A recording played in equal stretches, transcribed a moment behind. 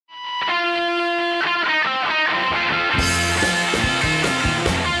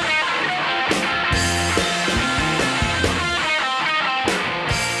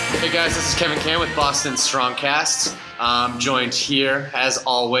Hey guys, this is Kevin Can with Boston Strongcast. I'm joined here, as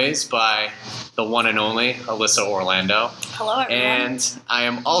always, by the one and only Alyssa Orlando. Hello, everyone. And I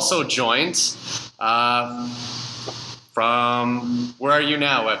am also joined from, where are you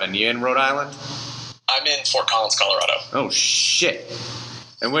now, Evan? You in Rhode Island? I'm in Fort Collins, Colorado. Oh, shit.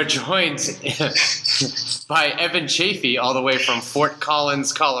 And we're joined by Evan Chafee, all the way from Fort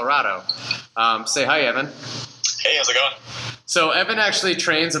Collins, Colorado. Say hi, Evan. Hey, how's it going? So Evan actually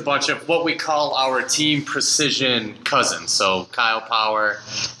trains a bunch of what we call our Team Precision cousins. So Kyle Power,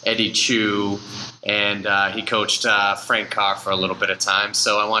 Eddie Chu, and he coached Frank Carr for a little bit of time.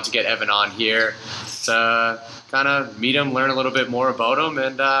 So I want to get Evan on here to kind of meet him, learn a little bit more about him,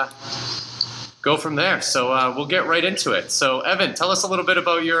 and go from there. So we'll get right into it. So Evan, tell us a little bit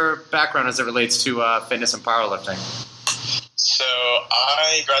about your background as it relates to fitness and powerlifting. So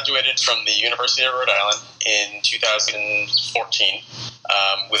I graduated from the University of Rhode Island in 2014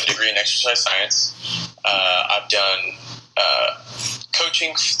 with a degree in exercise science. I've done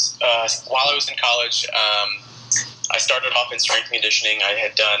coaching while I was in college. I started off in strength and conditioning. I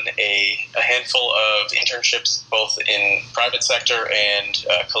had done a handful of internships both in private sector and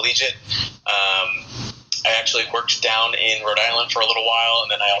collegiate. I actually worked down in Rhode Island for a little while,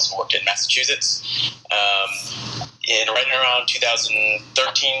 and then I also worked in Massachusetts. Right around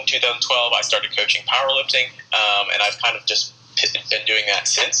 2013, 2012, I started coaching powerlifting, and I've kind of just been doing that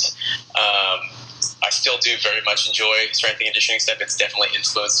since. I still do very much enjoy strength and conditioning stuff. It's definitely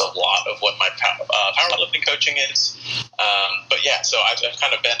influenced a lot of what my powerlifting coaching is. But yeah, so I've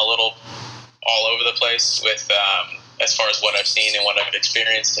kind of been a little all over the place with as far as what I've seen and what I've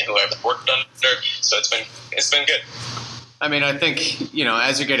experienced and who I've worked under. So it's been good. I mean, I think,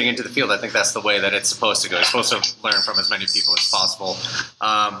 as you're getting into the field, I think that's the way that it's supposed to go. You're supposed to learn from as many people as possible.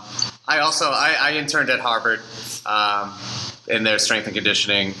 I interned at Harvard in their strength and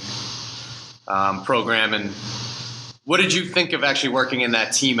conditioning program. And what did you think of actually working in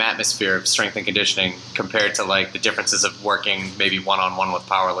that team atmosphere of strength and conditioning compared to like the differences of working maybe one-on-one with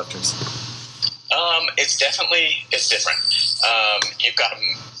powerlifters? It's different. You've got to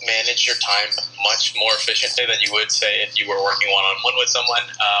manage your time much more efficiently than you would say if you were working one-on-one with someone.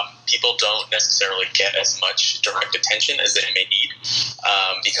 People don't necessarily get as much direct attention as they may need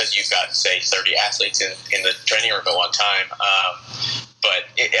because you've got, say, 30 athletes in the training room at one time. But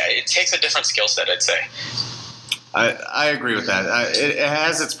it takes a different skill set, I'd say. I agree with that. It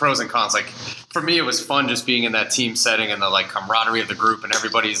has its pros and cons. Like for me, it was fun just being in that team setting and the like camaraderie of the group, and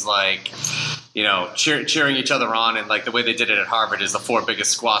everybody's like, cheering each other on. And like the way they did it at Harvard is the 4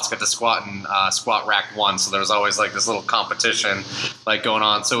 biggest squats get to squat in squat rack 1. So there was always like this little competition like going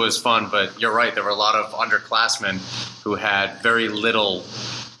on. So it was fun. But you're right, there were a lot of underclassmen who had very little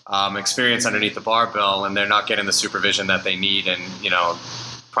experience underneath the barbell, and they're not getting the supervision that they need, and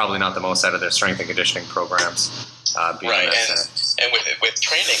probably not the most out of their strength and conditioning programs. Right, and with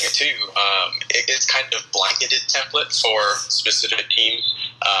training too, it's kind of blanketed template for specific teams.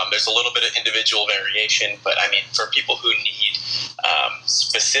 There's a little bit of individual variation, but I mean, for people who need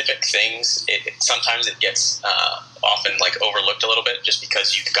specific things, sometimes it gets often like overlooked a little bit just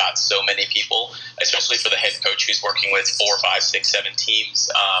because you've got so many people, especially for the head coach who's working with 4, 5, 6, 7 teams.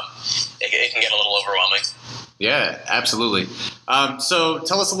 It can get a little overwhelming. Yeah, absolutely. So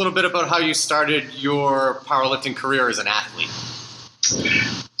tell us a little bit about how you started your powerlifting career as an athlete.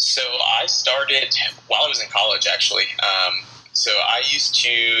 So I started while I was in college, actually. So I used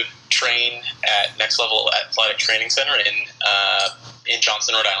to train at Next Level Athletic Training Center in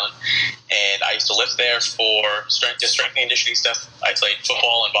Johnston, Rhode Island, and I used to live there for strength and conditioning stuff. I played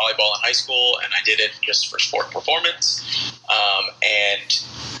football and volleyball in high school, and I did it just for sport performance. And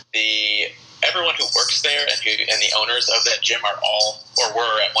everyone who works there and the owners of that gym are all, or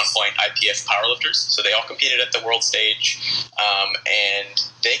were at one point, IPF powerlifters. So they all competed at the world stage, and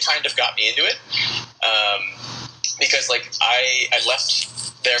they kind of got me into it because like I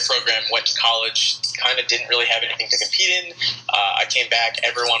left their program, went to college, kind of didn't really have anything to compete in. I came back,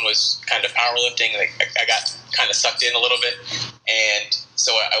 everyone was kind of powerlifting. Like I got kind of sucked in a little bit, and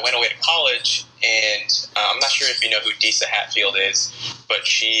so I went away to college. And I'm not sure if you know who Disa Hatfield is, but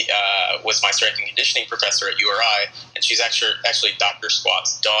she was my strength and conditioning professor at URI, and she's actually Dr.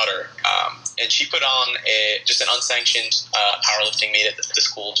 Squat's daughter. And she put on just an unsanctioned powerlifting meet at the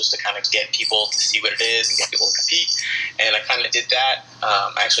school just to kind of get people to see what it is and get people to compete. And I kind of did that.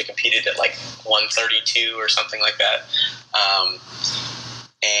 I actually competed at like 132 or something like that.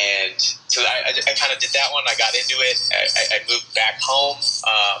 And so I kind of did that one. I got into it. I moved back home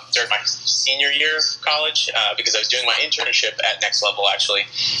during my senior year of college because I was doing my internship at Next Level, actually.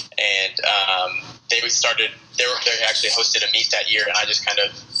 And they actually hosted a meet that year, and I just kind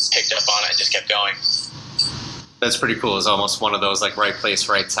of picked up on it and just kept going. That's pretty cool. It's almost one of those like right place,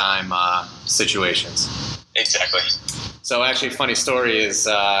 right time situations. Exactly. So actually, funny story is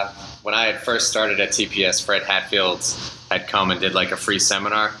when I had first started at TPS, Fred Hatfield had come and did like a free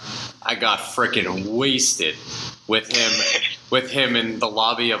seminar. I got freaking wasted with him in the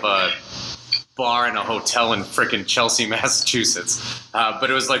lobby of a bar in a hotel in freaking Chelsea, Massachusetts. But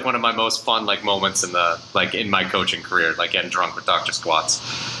it was like one of my most fun like moments in my coaching career, like getting drunk with Dr. Squats.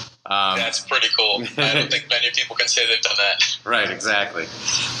 That's pretty cool. I don't think many people can say they've done that. Right, exactly.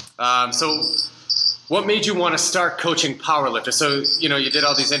 So what made you want to start coaching powerlifters? So, you did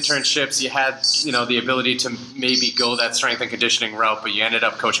all these internships, you had, the ability to maybe go that strength and conditioning route, but you ended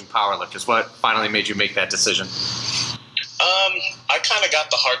up coaching powerlifters. What finally made you make that decision? I kind of got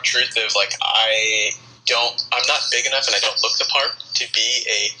the hard truth of like, I'm not big enough and I don't look the part to be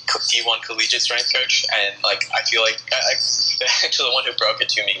a D1 collegiate strength coach. And like, I feel like actually the one who broke it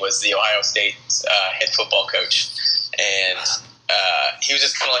to me was the Ohio State head football coach. And he was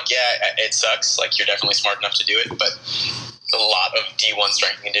just kind of like, yeah, it sucks. Like, you're definitely smart enough to do it. But a lot of D1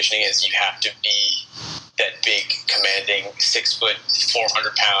 strength and conditioning is you have to be that big, commanding, 6 foot,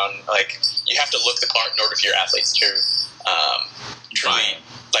 400 pound. Like, you have to look the part in order for your athletes to truly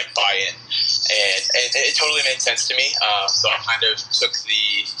like buy in. And it totally made sense to me. So I kind of took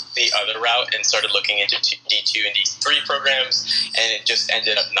the other route and started looking into D2 and D3 programs, and it just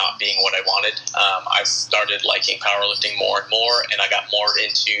ended up not being what I wanted. I started liking powerlifting more and more, and I got more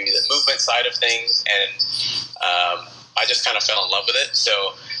into the movement side of things, and I just kind of fell in love with it.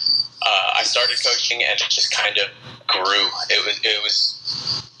 So I started coaching, and it just kind of grew. It was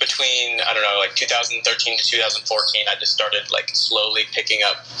between, I don't know, like 2013 to 2014, I just started like slowly picking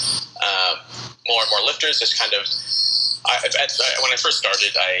up more and more lifters. Just kind of, when I first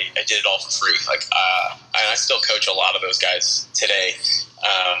started, I did it all for free. Like, and I still coach a lot of those guys today.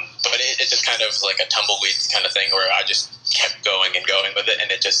 But it just kind of like a tumbleweed kind of thing where I just kept going and going with it, and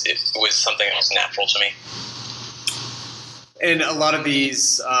it was something that was natural to me. And a lot of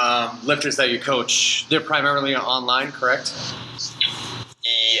these lifters that you coach, they're primarily online, correct?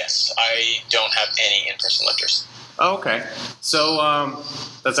 Yes, I don't have any in-person lifters. Oh, okay. So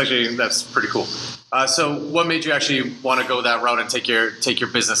that's pretty cool. So what made you actually want to go that route and take your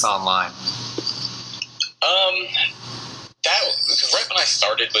business online? Because right when I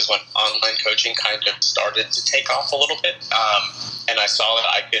started was when online coaching kind of started to take off a little bit, and I saw that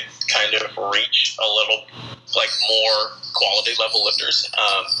I could kind of reach a little like more quality level lifters.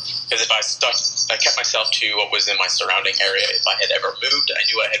 Because if I kept myself to what was in my surrounding area, if I had ever moved, I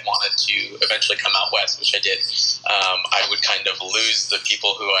knew I had wanted to eventually come out west, which I did. I would kind of lose the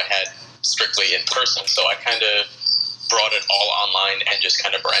people who I had strictly in person. So I kind of brought it all online and just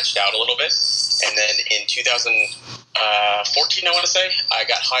kind of branched out a little bit. And then in 2014, I want to say, I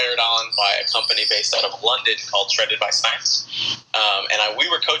got hired on by a company based out of London called Shredded by Science. And we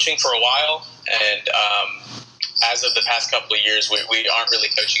were coaching for a while, and as of the past couple of years, we aren't really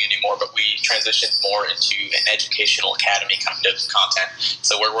coaching anymore, but we transitioned more into an educational academy kind of content.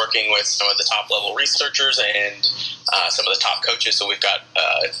 So we're working with some of the top level researchers and some of the top coaches. So we've got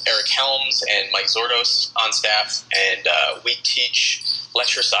Eric Helms and Mike Zordos on staff, and we teach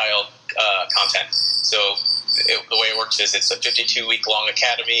lecture style content. So the way it works is it's a 52-week long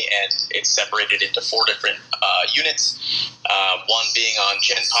academy, and it's separated into 4 different units, one being on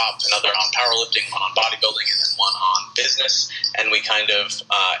Gen Pop, another on powerlifting, one on bodybuilding, and then one on business. And we kind of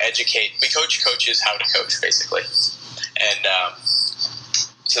we coach coaches how to coach, basically. And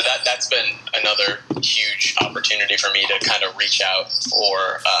so that's been another huge opportunity for me to kind of reach out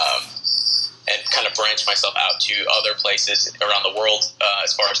for and kind of branch myself out to other places around the world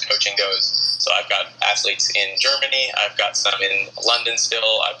as far as coaching goes. So I've got athletes in Germany, I've got some in London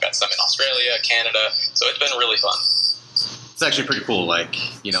still, I've got some in Australia, Canada. So it's been really fun. It's actually pretty cool, like,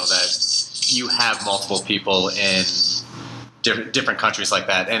 that you have multiple people in different countries like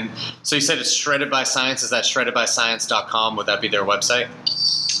that. And so you said it's Shredded by Science. Is that shreddedbyscience.com? Would that be their website?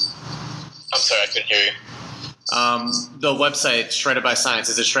 I'm sorry, I couldn't hear you. The website, Shredded by Science,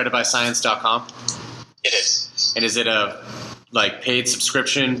 is it shreddedbyscience.com? It is. And is it a paid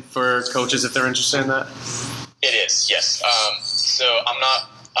subscription for coaches if they're interested in that? It is, yes. So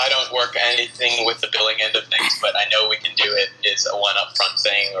I don't work anything with the billing end of things, but I know we can do it is a one upfront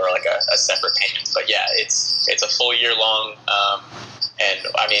thing or like a separate payment. But yeah, it's a full year long. And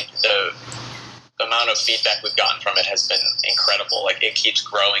I mean, the amount of feedback we've gotten from it has been incredible. Like, it keeps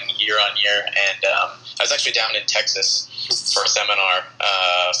growing year on year. And I was actually down in Texas for a seminar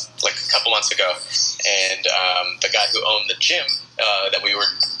like a couple months ago, and the guy who owned the gym that we were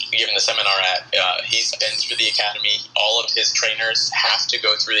giving the seminar at, he's been through the academy. All of his trainers have to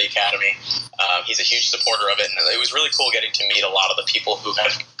go through the academy. He's a huge supporter of it, and it was really cool getting to meet a lot of the people who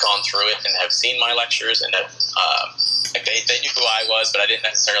have gone through it and have seen my lectures, and have like they knew who I was, but I didn't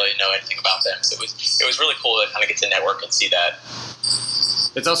necessarily know anything about them. So it was really cool to kind of get to network and see that.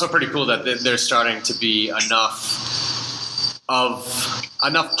 It's also pretty cool that there's starting to be enough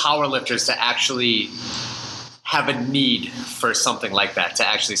powerlifters to actually have a need for something like that, to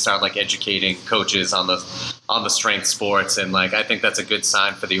actually start like educating coaches on the strength sports, and like I think that's a good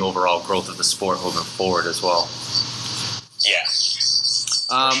sign for the overall growth of the sport moving forward as well. Yeah.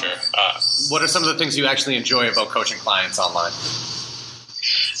 For sure. What are some of the things you actually enjoy about coaching clients online?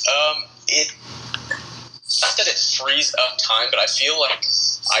 Not that it frees up time, but I feel like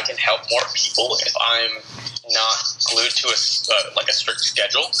I can help more people if I'm not glued to a strict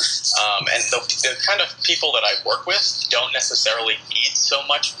schedule. And the kind of people that I work with don't necessarily need so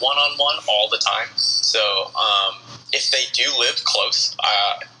much one-on-one all the time. So if they do live close,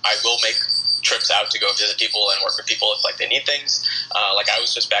 I will make trips out to go visit people and work with people if like they need things. Like I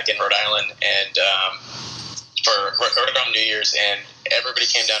was just back in Rhode Island and for right around New Year's, and everybody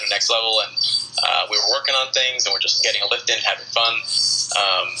came down to Next Level, and we were working on things, and we're just getting a lift in, having fun.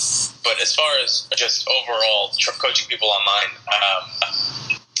 But as far as just overall coaching people online,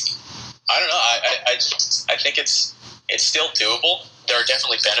 I don't know. I think it's still doable. There are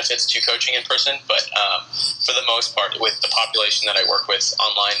definitely benefits to coaching in person, but for the most part, with the population that I work with,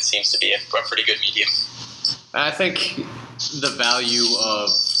 online seems to be a pretty good medium. I think the value of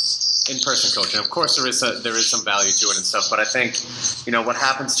in-person coaching, of course, there is some value to it and stuff, but I think, what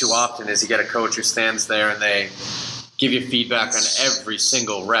happens too often is you get a coach who stands there and they give you feedback on every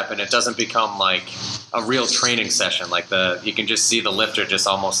single rep, and it doesn't become like a real training session. Like you can just see the lifter just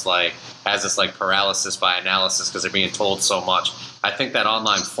almost like has this like paralysis by analysis because they're being told so much. I think that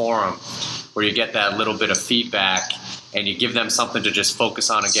online forum where you get that little bit of feedback and you give them something to just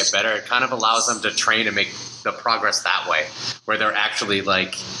focus on and get better, it kind of allows them to train and make the progress that way, where they're actually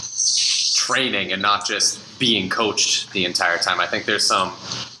like training and not just being coached the entire time. I think there's some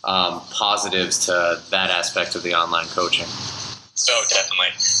positives to that aspect of the online coaching. Oh,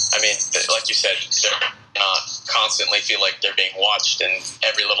 definitely. I mean, like you said, they're not constantly feel like they're being watched and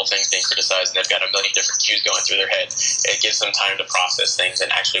every little thing's being criticized, and they've got a million different cues going through their head. It gives them time to process things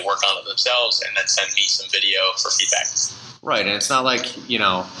and actually work on it themselves, and then send me some video for feedback. Right, and it's not like,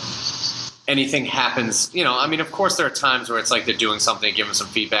 anything happens, of course there are times where it's like they're doing something, give them some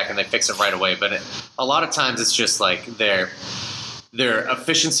feedback, and they fix it right away. But a lot of times it's just like their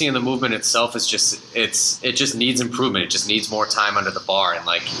efficiency in the movement itself is it just needs improvement. It just needs more time under the bar. And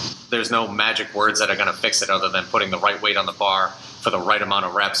like, there's no magic words that are going to fix it other than putting the right weight on the bar for the right amount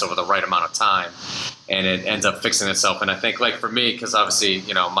of reps over the right amount of time. And it ends up fixing itself. And I think like for me, because obviously,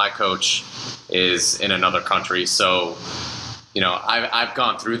 my coach is in another country. So, I've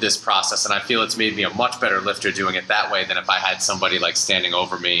gone through this process, and I feel it's made me a much better lifter doing it that way than if I had somebody like standing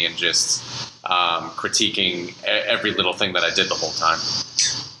over me and just critiquing every little thing that I did the whole time.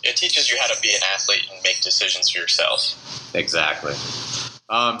 It teaches you how to be an athlete and make decisions for yourself. Exactly.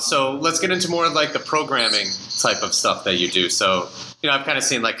 So let's get into more like the programming type of stuff that you do. So, I've kind of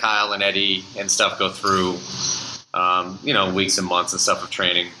seen like Kyle and Eddie and stuff go through, weeks and months and stuff of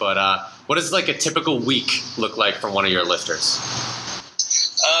training. But what does like a typical week look like for one of your lifters?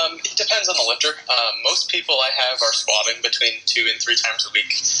 It depends on the lifter. Most people I have are squatting between 2 and 3 times a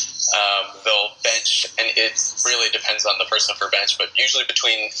week. They'll bench, and it really depends on the person for bench, but usually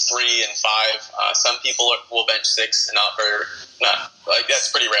between 3 and 5. Some people will bench 6,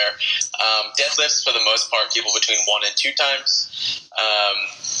 that's pretty rare. Deadlifts, for the most part, people between 1 and 2 times.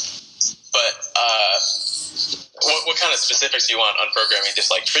 What kind of specifics do you want on programming? Just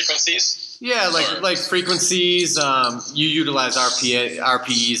like frequencies? Yeah, like frequencies. You utilize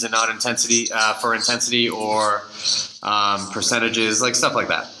RPEs and not intensity for intensity, or percentages, like stuff like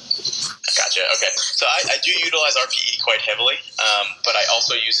that. Gotcha. Okay. So I do utilize RPE quite heavily, but I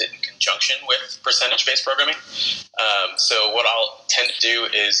also use it in conjunction with percentage-based programming. So what I'll tend to do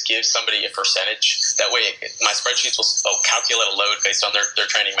is give somebody a percentage. That way my spreadsheets will calculate a load based on their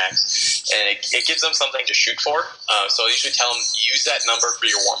training max, and it gives them something to shoot for. So I usually tell them, use that number for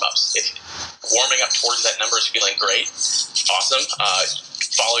your warm-ups. If warming up towards that number is feeling great, awesome.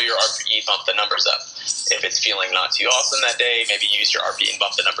 Follow your RPE, bump the numbers up. If it's feeling not too awesome that day, maybe use your RPE and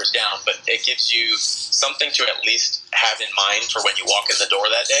bump the numbers down. But it gives you something to at least have in mind for when you walk in the door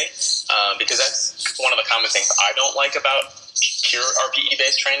that day, because that's one of the common things I don't like about pure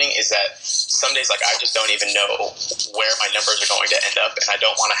RPE-based training is that some days, like, I just don't even know where my numbers are going to end up, and I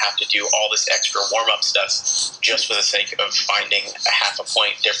don't want to have to do all this extra warm-up stuff just for the sake of finding a half a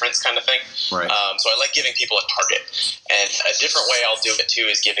point difference kind of thing. Right. So I like giving people a target. And a different way I'll do it, too,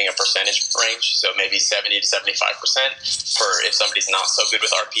 is giving a percentage range, so maybe 70 to 75% for if somebody's not so good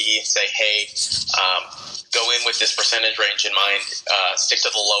with RPE, say, hey, go in with this percentage range in mind. Stick to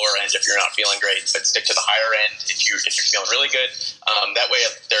the lower end if you're not feeling great, but stick to the higher end if you're feeling really good. That way,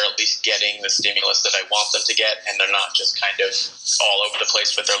 they're at least getting the stimulus that I want them to get, and they're not just kind of all over the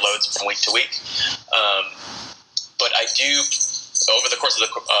place with their loads from week to week. But I do, over the course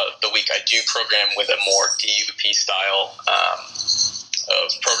of the week, I do program with a more DUP style of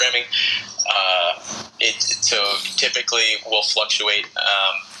programming. So typically, will fluctuate.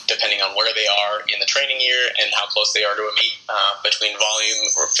 Depending on where they are in the training year and how close they are to a meet, between volume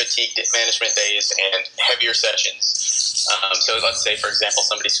or fatigue management days and heavier sessions. So let's say, for example,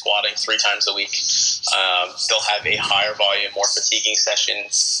 somebody's squatting 3 times a week. They'll have a higher volume, more fatiguing session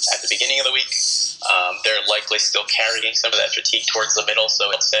at the beginning of the week. They're likely still carrying some of that fatigue towards the middle,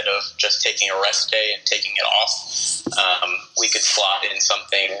 so instead of just taking a rest day and taking it off, we could slot in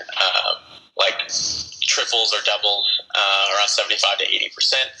something like triples or doubles around 75 to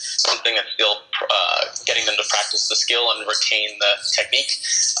 80%, something that's still getting them to practice the skill and retain the technique,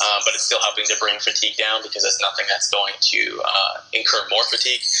 but it's still helping to bring fatigue down because it's nothing that's going to incur more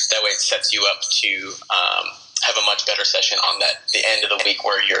fatigue. That way it sets you up to have a much better session on the end of the week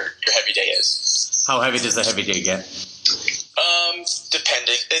where your heavy day is. How heavy does the heavy day get?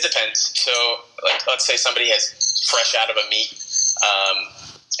 It depends. So let's say somebody has fresh out of a meet,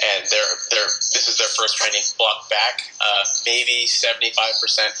 and this is their first training block back, maybe 75%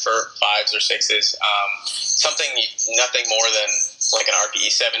 for 5s or 6s, nothing more than like an RPE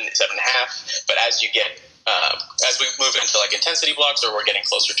 7.5. But as you get as we move into like intensity blocks or we're getting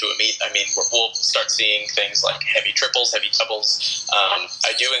closer to a meet, I mean, we'll start seeing things like heavy triples, heavy doubles.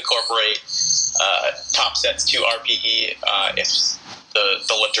 I do incorporate top sets to RPE if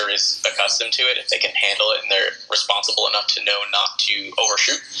the lifter is accustomed to it, if they can handle it and they're responsible enough to know not to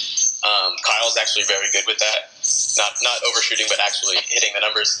overshoot. Kyle's actually very good with that. Not overshooting, but actually hitting the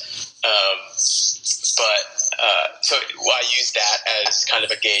numbers. So I use that as kind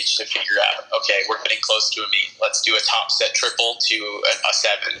of a gauge to figure out, okay, we're getting close to a meet. Let's do a top set triple to a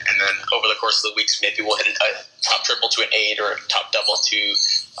 7, and then over the course of the weeks, maybe we'll hit a top triple to an 8 or a top double to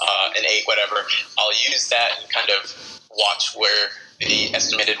an 8, whatever. I'll use that and kind of watch where the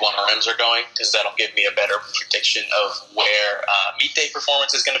estimated 1RMs are going, because that'll give me a better prediction of where meet day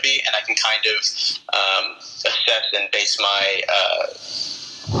performance is going to be, and I can kind of assess and base my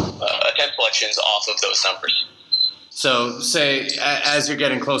attempt selections off of those numbers. So say as you're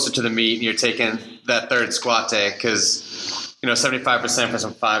getting closer to the meet and you're taking that third squat day, because 75% for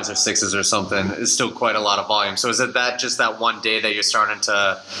some 5s or 6s or something is still quite a lot of volume. So is it that just that one day that you're starting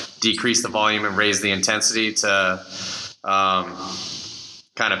to decrease the volume and raise the intensity to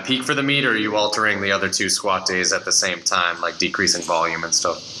kind of peak for the meet, or are you altering the other 2 squat days at the same time, like decreasing volume and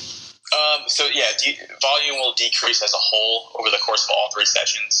stuff? Volume will decrease as a whole over the course of all 3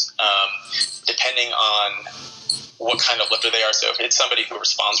 sessions, depending on what kind of lifter they are. So if it's somebody who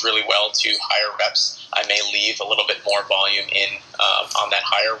responds really well to higher reps, I may leave a little bit more volume in on that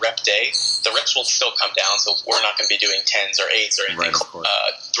higher rep day. The reps will still come down, so we're not going to be doing 10s or 8s or anything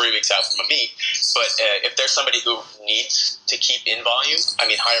 3 weeks out from a meet. But if there's somebody who needs to keep in volume, I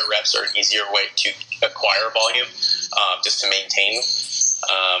mean, higher reps are an easier way to acquire volume, just to maintain.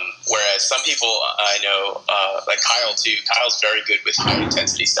 Whereas some people I know, like Kyle too, Kyle's very good with high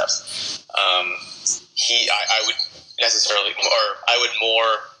intensity stuff. I would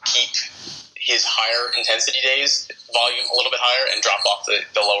more keep his higher intensity days volume a little bit higher and drop off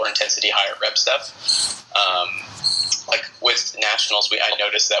the lower intensity, higher rep stuff. Like with nationals, I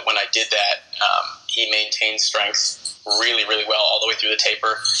noticed that when I did that, he maintained strength really, really well all the way through the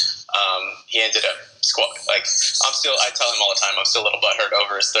taper. He ended up I tell him all the time, I'm still a little butthurt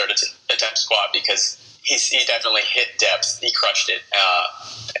over his third attempt squat because he definitely hit depth. He crushed it.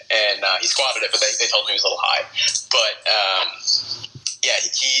 And he squatted it, but they told me he was a little high. But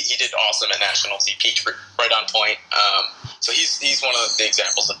he did awesome at nationals. He peaked right on point. So he's one of the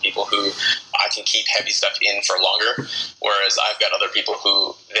examples of people who I can keep heavy stuff in for longer, whereas I've got other people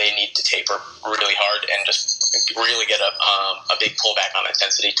who they need to taper really hard and just really get a big pullback on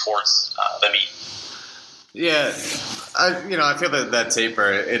intensity towards the meet. Yeah, I feel that taper,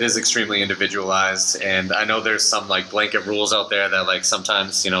 it is extremely individualized, and I know there's some like blanket rules out there that like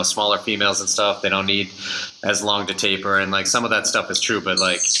sometimes smaller females and stuff, they don't need as long to taper, and like some of that stuff is true, but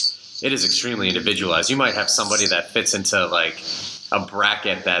like it is extremely individualized. You might have somebody that fits into like a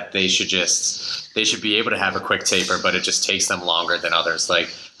bracket that they should be able to have a quick taper, but it just takes them longer than others. Like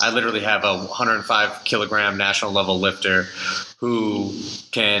I literally have a 105 kilogram national level lifter who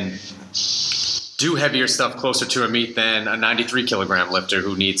can do heavier stuff closer to a meet than a 93 kilogram lifter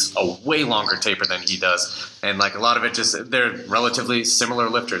who needs a way longer taper than he does. And like a lot of it they're relatively similar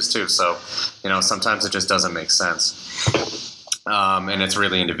lifters too. So, sometimes it just doesn't make sense. And it's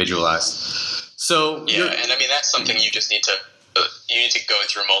really individualized. So yeah, and I mean, that's something you just need to go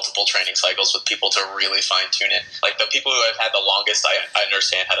through multiple training cycles with people to really fine tune it. Like the people who have had the longest, I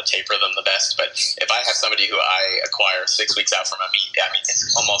understand how to taper them the best. But if I have somebody who I acquire 6 weeks out from a meet, I mean,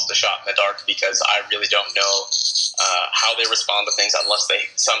 it's almost a shot in the dark because I really don't know how they respond to things unless they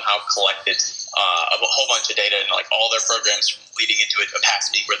somehow collected a whole bunch of data and like all their programs leading into a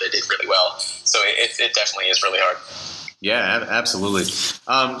past meet where they did really well. So it definitely is really hard. Yeah, absolutely.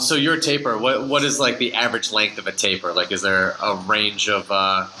 So your taper, what is like the average length of a taper? Like, is there a range of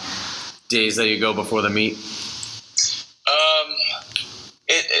days that you go before the meet?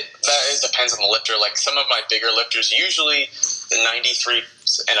 It depends on the lifter. Like some of my bigger lifters, usually the 93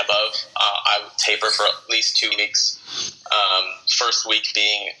 and above, I would taper for at least 2 weeks. First week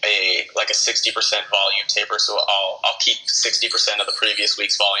being a 60% volume taper, so I'll keep 60% of the previous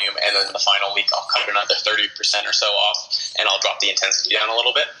week's volume, and then the final week I'll cut another 30% or so off, and I'll drop the intensity down a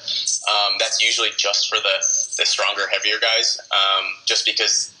little bit. That's usually just for the stronger, heavier guys, just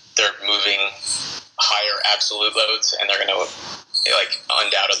because they're moving higher absolute loads, and they're going to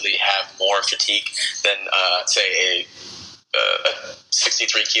undoubtedly have more fatigue than say a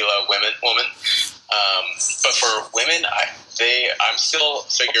 63 kilo woman. But for women, I'm still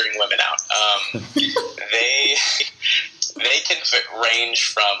figuring women out. They can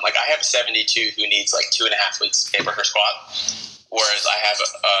range from I have a 72 who needs 2.5 weeks to taper her squat, whereas I have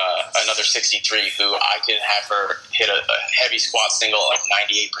another 63 who I can have her hit a heavy squat single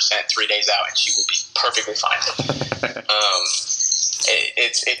 98% 3 days out, and she will be perfectly fine.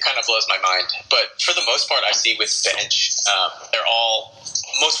 It kind of blows my mind, but for the most part, I see with bench,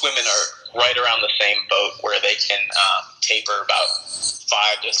 most women are right around the same boat where they can taper about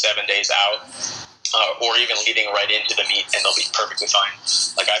 5 to 7 days out, or even leading right into the meet, and they'll be perfectly fine.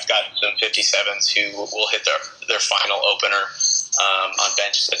 Like I've got some 57s who will hit their final opener on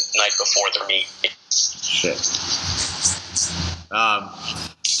bench the night before their meet. Shit.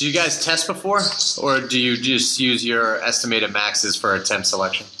 Do you guys test before, or do you just use your estimated maxes for attempt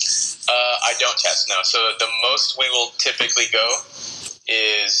selection? I don't test, no. So the most we will typically go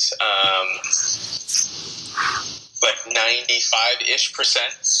is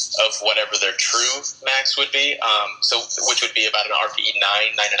 95-ish% of whatever their true max would be. Which would be about an RPE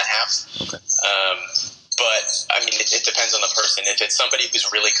 9.5. Okay. But I mean, it depends on the person. If it's somebody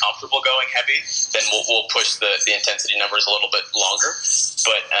who's really comfortable going heavy, then we'll push the intensity numbers a little bit longer.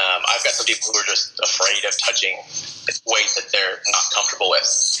 But I've got some people who are just afraid of touching weight that they're not comfortable with.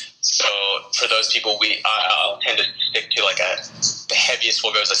 So for those people, I'll tend to stick to the heaviest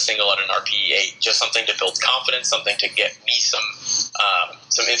we'll go is a single at an RPE 8, just something to build confidence, something to get me some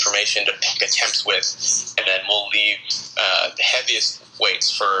information to pick attempts with, and then we'll leave the heaviest weights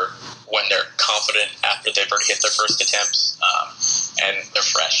for when they're confident after they've already hit their first attempts and they're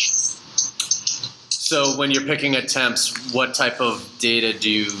fresh. So when you're picking attempts, what type of data do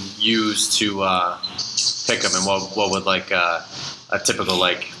you use to pick them, and what would a typical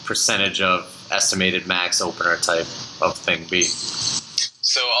percentage of estimated max opener type of thing be?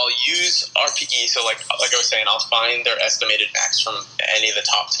 So I'll use RPE. So like I was saying, I'll find their estimated max from any of the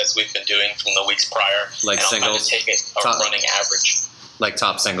top tests we've been doing from the weeks prior. Like and singles? I'll kind of take a running average. Like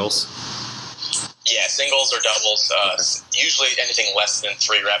top singles? Yeah, singles or doubles. Usually anything less than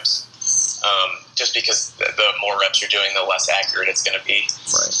 3 reps. Just because the more reps you're doing, the less accurate it's going to be.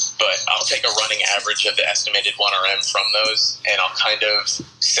 Right. But I'll take a running average of the estimated 1RM from those, and I'll kind of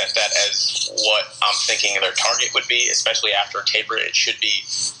set that as what I'm thinking their target would be, especially after a taper. It should be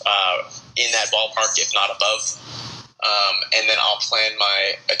in that ballpark, if not above. And then I'll plan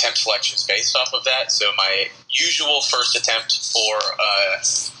my attempt selections based off of that. So my usual first attempt for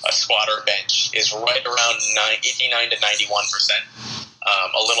a squat or bench is right around 89 to 91%.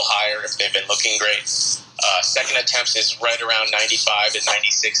 A little higher if they've been looking great. Second attempt is right around 95 to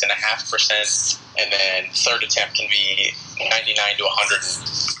 96.5%, and then third attempt can be 99 to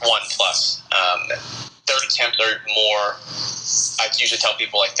 101 plus. third attempts are more. I usually tell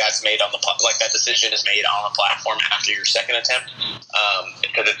people like that's made on the that decision is made on the platform after your second attempt,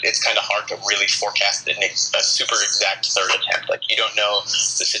 because it's kind of hard to really forecast a super exact third attempt. Like you don't know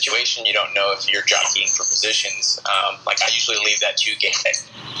the situation, you don't know if you're jockeying for positions. Like I usually leave that to game day.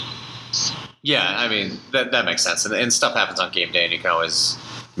 Yeah, I mean that makes sense, and stuff happens on game day, and you can always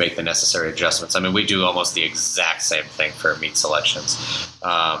make the necessary adjustments. I mean, we do almost the exact same thing for meet selections.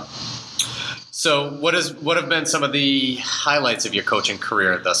 So what have been some of the highlights of your coaching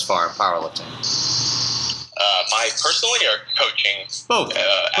career thus far in powerlifting? My personally or coaching? Both.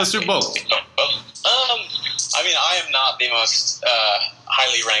 Let's do both. I mean, I am not the most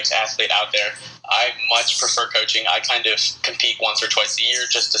highly ranked athlete out there. I much prefer coaching. I kind of compete once or twice a year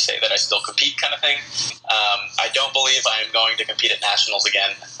just to say that I still compete kind of thing. I don't believe I am going to compete at nationals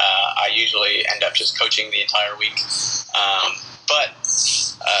again. I usually end up just coaching the entire week. But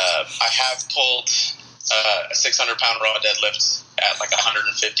I have pulled a 600-pound raw deadlift at like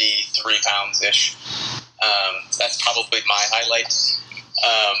 153 pounds-ish. That's probably my highlight.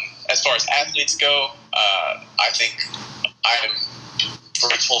 As far as athletes go, I think I am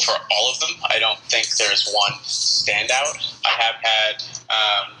grateful for all of them. I don't think there's one standout. I have had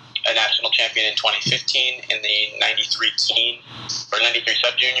a national champion in 2015 in the 93 teen or 93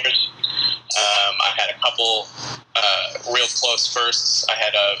 sub-juniors. I've had a couple real close firsts. I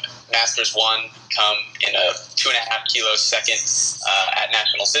had a Masters 1 come in a 2.5 kilo second at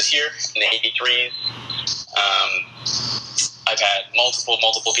nationals this year in the 83s. I've had multiple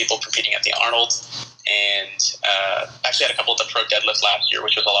people competing at the Arnold, and actually had a couple at the Pro Deadlift last year,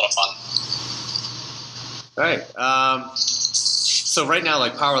 which was a lot of fun. Right. So right now,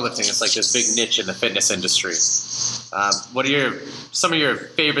 like powerlifting is like this big niche in the fitness industry. What are some of your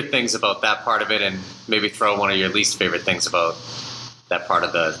favorite things about that part of it, and maybe throw one of your least favorite things about that part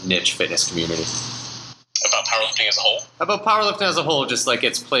of the niche fitness community? About powerlifting as a whole? About powerlifting as a whole, just like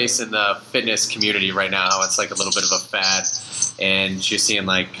its place in the fitness community right now. How it's like a little bit of a fad, and you're seeing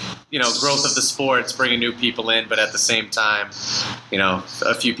like, growth of the sports, bringing new people in, but at the same time,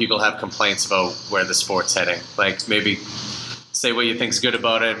 a few people have complaints about where the sport's heading. Like maybe say what you think's good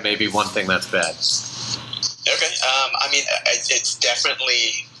about it, and maybe one thing that's bad. Okay. I mean, it's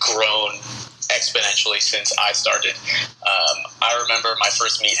definitely grown exponentially since I started. I remember my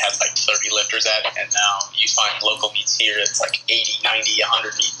first meet had like 30 lifters at it, and now you find local meets here, it's like 80, 90,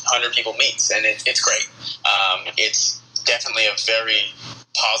 100 people meets, and it's great. It's definitely a very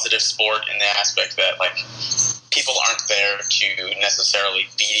positive sport in the aspect that like people aren't there to necessarily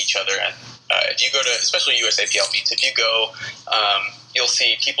beat each other. And if you go to, especially USAPL meets, if you go, you'll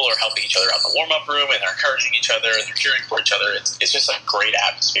see people are helping each other out in the warm-up room, and they're encouraging each other, and they're cheering for each other. It's just a great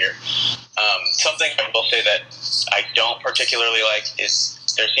atmosphere. Something I will say that I don't particularly like is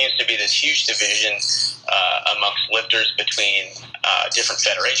there seems to be this huge division amongst lifters between different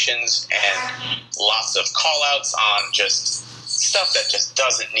federations, and lots of call-outs on just stuff that just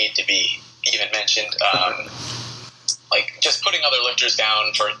doesn't need to be even mentioned. Like just putting other lifters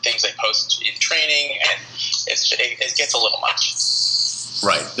down for things they post in training, and it gets a little much.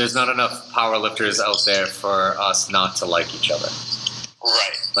 Right. There's not enough power lifters out there for us not to like each other.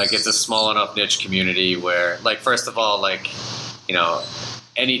 Right. Like it's a small enough niche community where, like, first of all, like,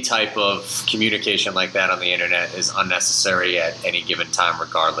 any type of communication like that on the internet is unnecessary at any given time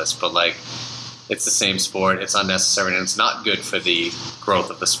regardless. But like, it's the same sport. It's unnecessary, and it's not good for the growth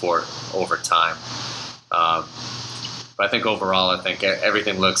of the sport over time. But I think overall,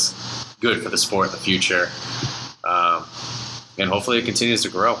 everything looks good for the sport in the future. And hopefully it continues to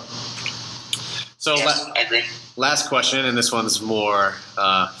grow. So yes, I agree. Last question, and this one's more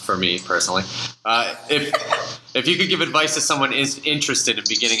for me personally. If you could give advice to someone is interested in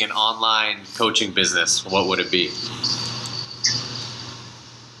beginning an online coaching business, what would it be?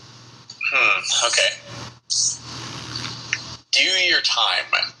 Okay. Do your time,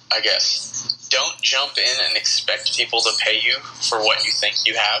 I guess. Don't jump in and expect people to pay you for what you think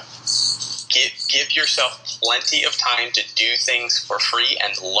you have. Give yourself plenty of time to do things for free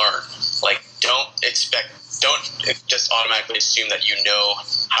and learn. Like, don't just automatically assume that you know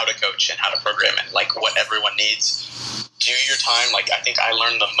how to coach and how to program and like what everyone needs. Do your time. Like, I think I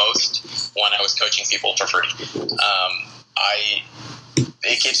learned the most when I was coaching people for free.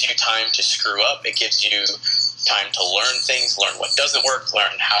 It gives you time to screw up. It gives you time to learn things, learn what doesn't work,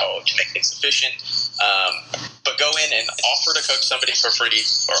 learn how to make things efficient. But go in and offer to coach somebody for free,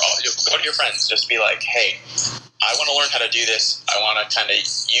 or go to your friends. Just be like, hey, I want to learn how to do this. I want to kind of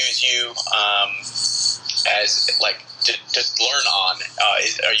use you as like to just learn on.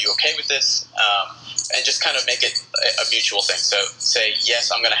 Are you okay with this? and just kind of make it a mutual thing. So say,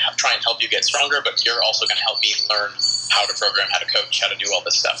 yes, I'm going to try and help you get stronger, but you're also going to help me learn how to program, how to coach, how to do all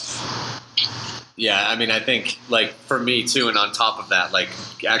this stuff. Yeah, I mean, I think, like, for me, too, and on top of that, like,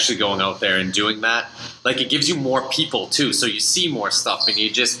 actually going out there and doing that, like, it gives you more people, too, so you see more stuff, and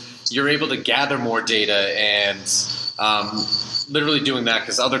you're able to gather more data, and literally doing that,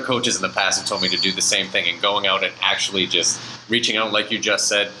 because other coaches in the past have told me to do the same thing, and going out and actually just reaching out, like you just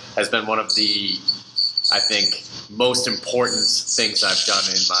said, has been one of the, I think, most important things I've done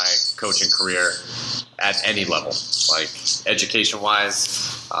in my coaching career at any level, like,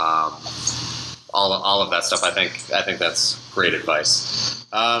 education-wise, all of that stuff. I think that's great advice.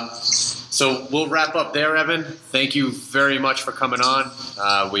 So we'll wrap up there, Evan. Thank you very much for coming on.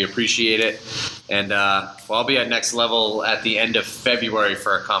 We appreciate it. And I'll be at Next Level at the end of February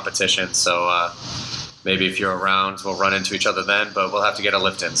for a competition. So maybe if you're around, we'll run into each other then. But we'll have to get a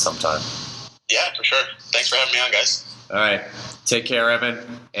lift in sometime. Yeah, for sure. Thanks for having me on, guys. All right. Take care, Evan.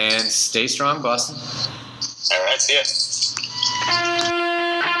 And stay strong, Boston. All right. See ya.